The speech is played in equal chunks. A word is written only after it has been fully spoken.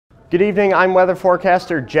Good evening, I'm weather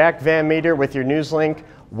forecaster Jack VanMeter with your Newslink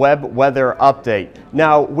web weather update.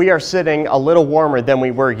 Now, we are sitting a little warmer than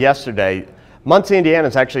we were yesterday. Muncie, Indiana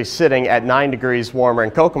is actually sitting at 9 degrees warmer,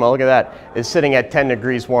 and Kokomo, look at that, is sitting at 10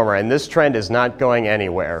 degrees warmer, and this trend is not going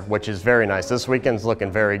anywhere, which is very nice. This weekend's looking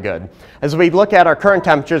very good. As we look at our current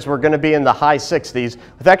temperatures, we're going to be in the high 60s,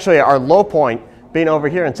 with actually our low point being over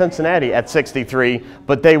here in Cincinnati at 63,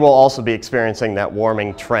 but they will also be experiencing that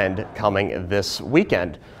warming trend coming this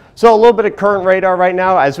weekend. So a little bit of current radar right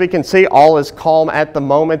now. As we can see, all is calm at the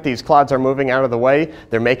moment. These clouds are moving out of the way.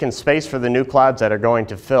 They're making space for the new clouds that are going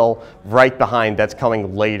to fill right behind. That's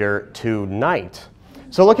coming later tonight.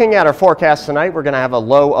 So looking at our forecast tonight, we're going to have a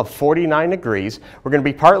low of 49 degrees. We're going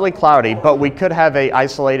to be partly cloudy, but we could have an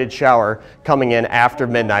isolated shower coming in after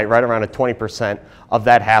midnight, right around 20% of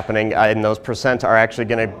that happening. And those percents are actually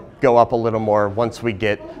going to go up a little more once we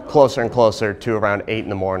get closer and closer to around 8 in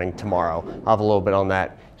the morning tomorrow. I'll have a little bit on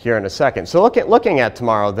that here in a second. So looking at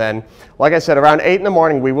tomorrow then, like I said, around 8 in the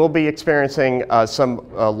morning we will be experiencing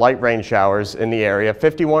some light rain showers in the area,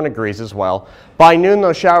 51 degrees as well. By noon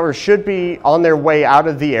those showers should be on their way out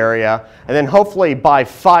of the area, and then hopefully by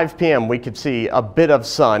 5 p.m. we could see a bit of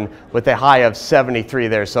sun with a high of 73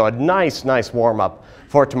 there. So a nice warm up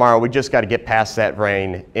for tomorrow. We just got to get past that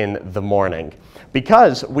rain in the morning,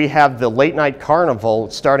 because we have the late night carnival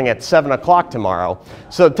starting at 7 o'clock tomorrow.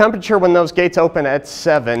 So temperature when those gates open at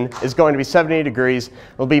 7 is going to be 70 degrees.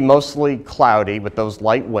 It'll be mostly cloudy with those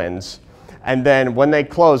light winds. And then when they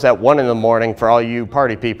close at 1 in the morning, for all you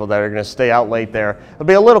party people that are going to stay out late there, it'll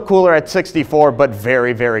be a little cooler at 64, but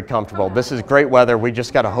very comfortable. This is great weather. We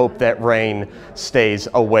just got to hope that rain stays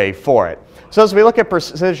away for it. So as we look at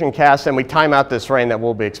precision casts and we time out this rain that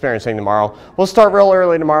we'll be experiencing tomorrow, we'll start real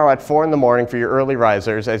early tomorrow at 4 in the morning for your early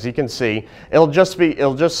risers. As you can see, it'll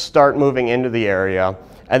just start moving into the area.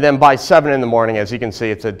 And then by 7 in the morning, as you can see,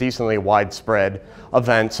 it's a decently widespread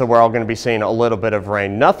event, so we're all going to be seeing a little bit of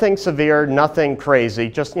rain. Nothing severe, nothing crazy,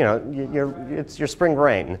 just, you know, it's your spring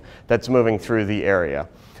rain that's moving through the area.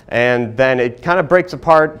 And then it kind of breaks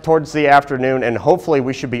apart towards the afternoon, and hopefully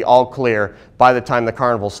we should be all clear by the time the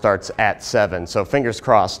carnival starts at 7. So fingers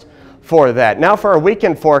crossed for that. Now for our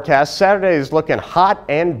weekend forecast, Saturday is looking hot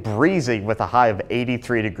and breezy with a high of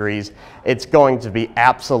 83 degrees. It's going to be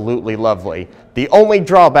absolutely lovely. The only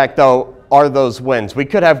drawback though are those winds. We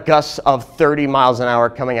could have gusts of 30 miles an hour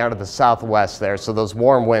coming out of the southwest there, so those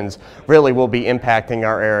warm winds really will be impacting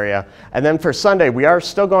our area. And then for Sunday, we are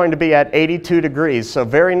still going to be at 82 degrees, so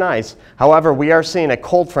very nice. However, we are seeing a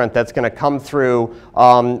cold front that's going to come through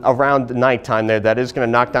around nighttime there that is going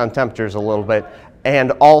to knock down temperatures a little bit,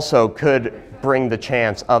 and also could bring the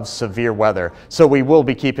chance of severe weather. So we will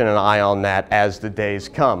be keeping an eye on that as the days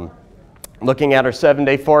come. Looking at our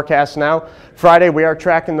 7-day forecast now, Friday we are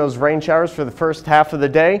tracking those rain showers for the first half of the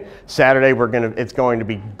day. Saturday it's going to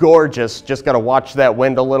be gorgeous, just got to watch that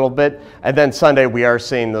wind a little bit. And then Sunday we are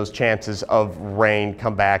seeing those chances of rain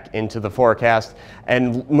come back into the forecast.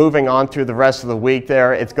 And moving on through the rest of the week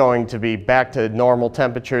there, it's going to be back to normal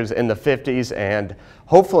temperatures in the 50s, and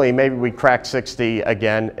hopefully maybe we crack 60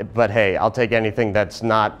 again, but hey, I'll take anything that's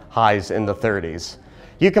not highs in the 30s.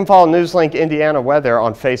 You can follow Newslink Indiana Weather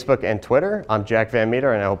on Facebook and Twitter. I'm Jack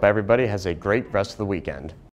VanMeter, and I hope everybody has a great rest of the weekend.